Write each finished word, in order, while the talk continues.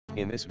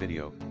In this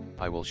video,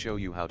 I will show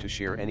you how to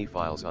share any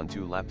files on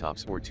 2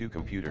 laptops or 2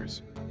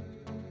 computers.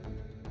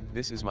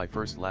 This is my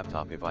first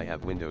laptop if I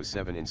have Windows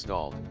 7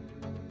 installed.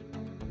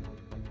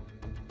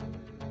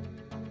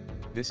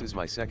 This is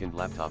my second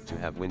laptop to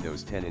have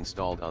Windows 10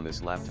 installed on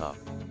this laptop.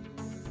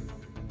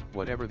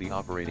 Whatever the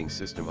operating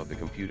system of the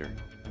computer,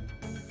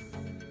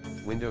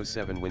 Windows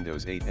 7,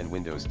 Windows 8 and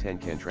Windows 10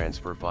 can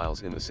transfer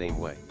files in the same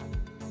way.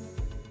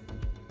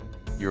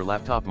 Your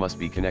laptop must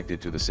be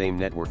connected to the same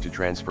network to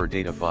transfer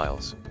data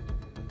files.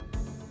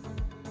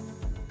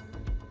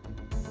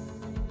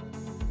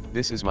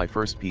 This is my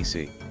first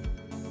PC.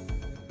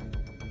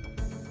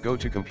 Go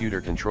to Computer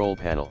Control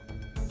Panel.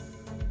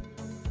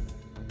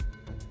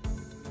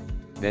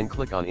 Then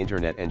click on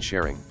Internet and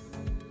Sharing.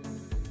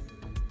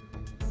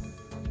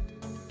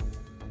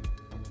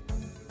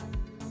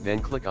 Then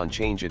click on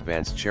Change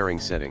Advanced Sharing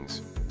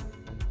Settings.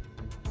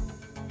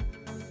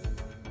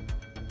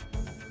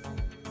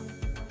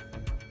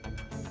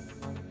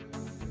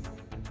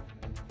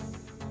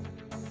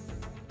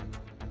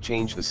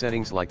 Change the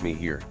settings like me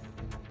here.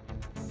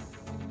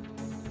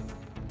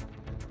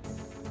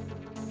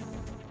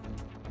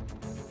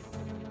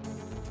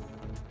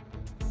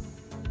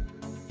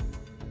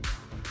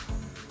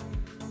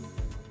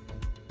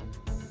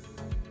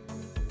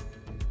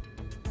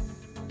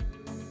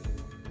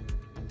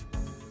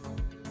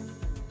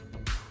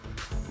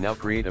 Now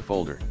create a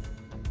folder.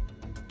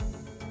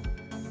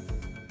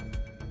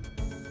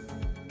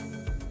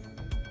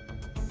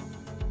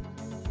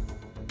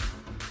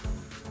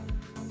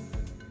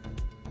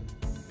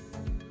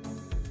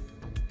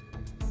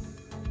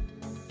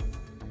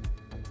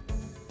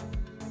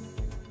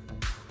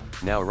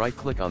 Now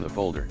right-click on the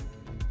folder.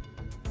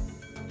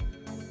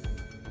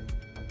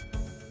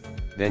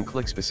 Then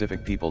click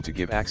Specific People to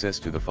give access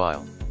to the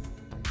file.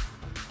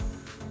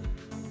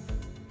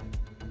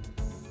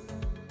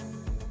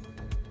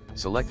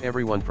 Select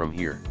everyone from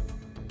here.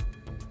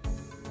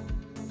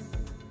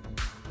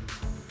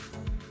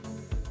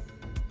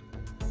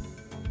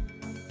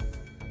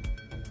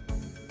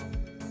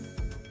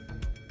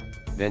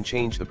 Then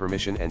change the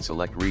permission and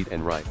select Read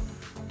and Write.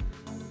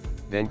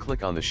 Then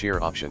click on the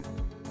Share option.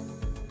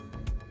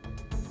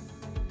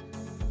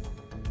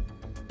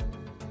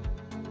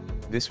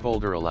 This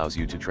folder allows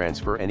you to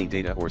transfer any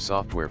data or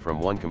software from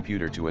one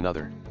computer to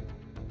another.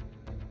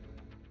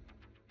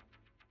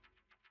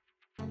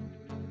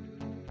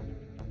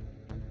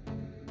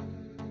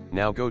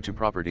 Now go to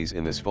Properties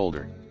in this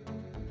folder.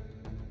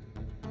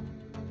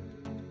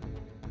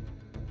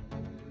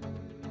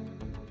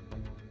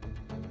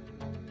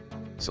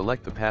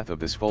 Select the path of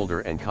this folder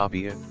and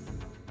copy it.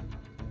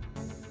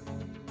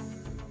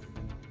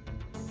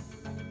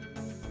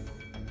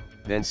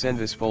 Then send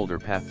this folder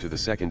path to the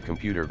second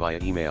computer via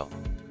email.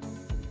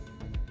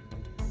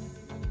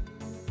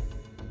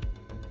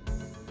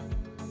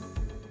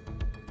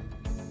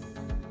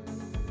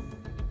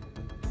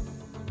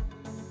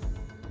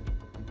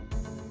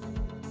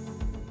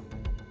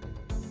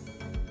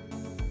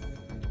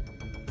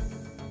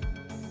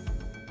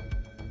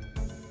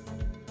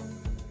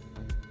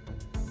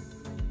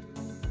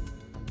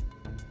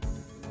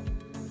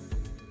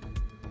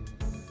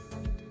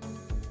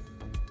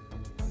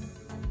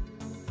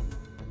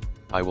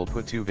 I will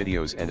put 2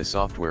 videos and a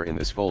software in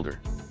this folder.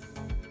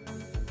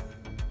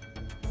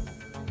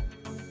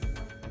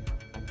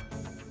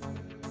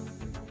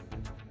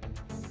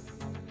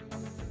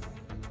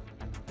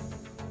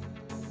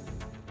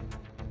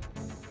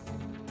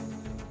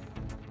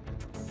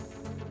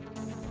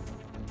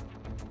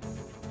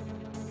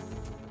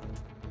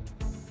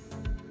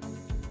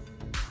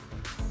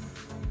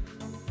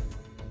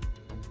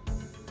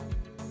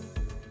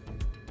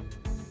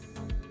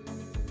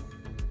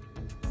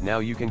 Now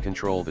you can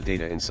control the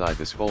data inside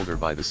this folder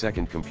by the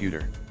second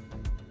computer.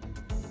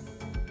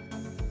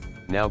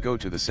 Now go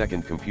to the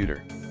second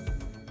computer.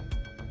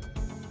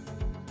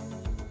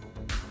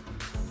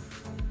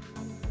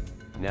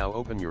 Now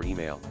open your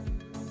email.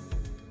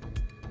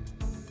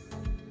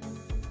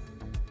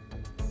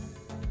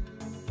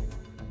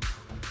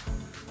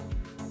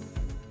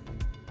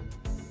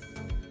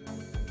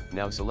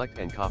 Now select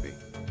and copy.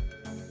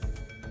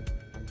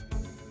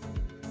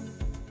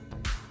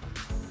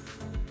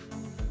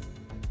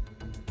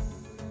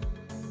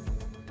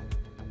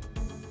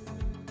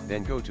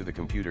 Then go to the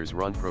computer's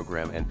run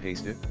program and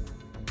paste it.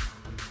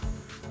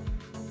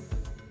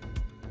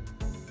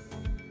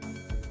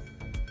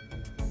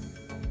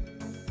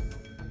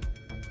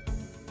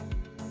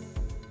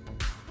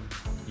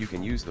 You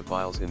can use the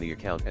files in the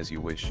account as you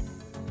wish.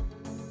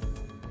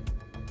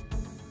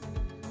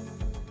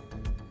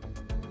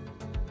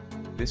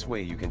 This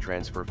way you can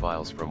transfer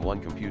files from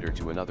one computer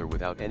to another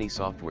without any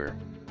software.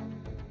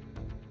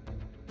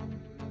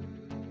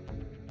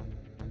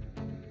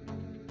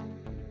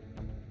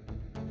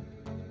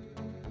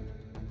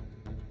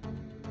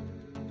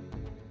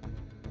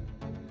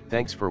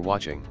 Thanks for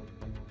watching.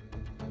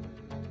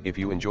 If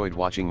you enjoyed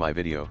watching my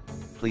video,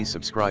 please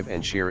subscribe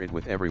and share it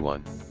with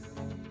everyone.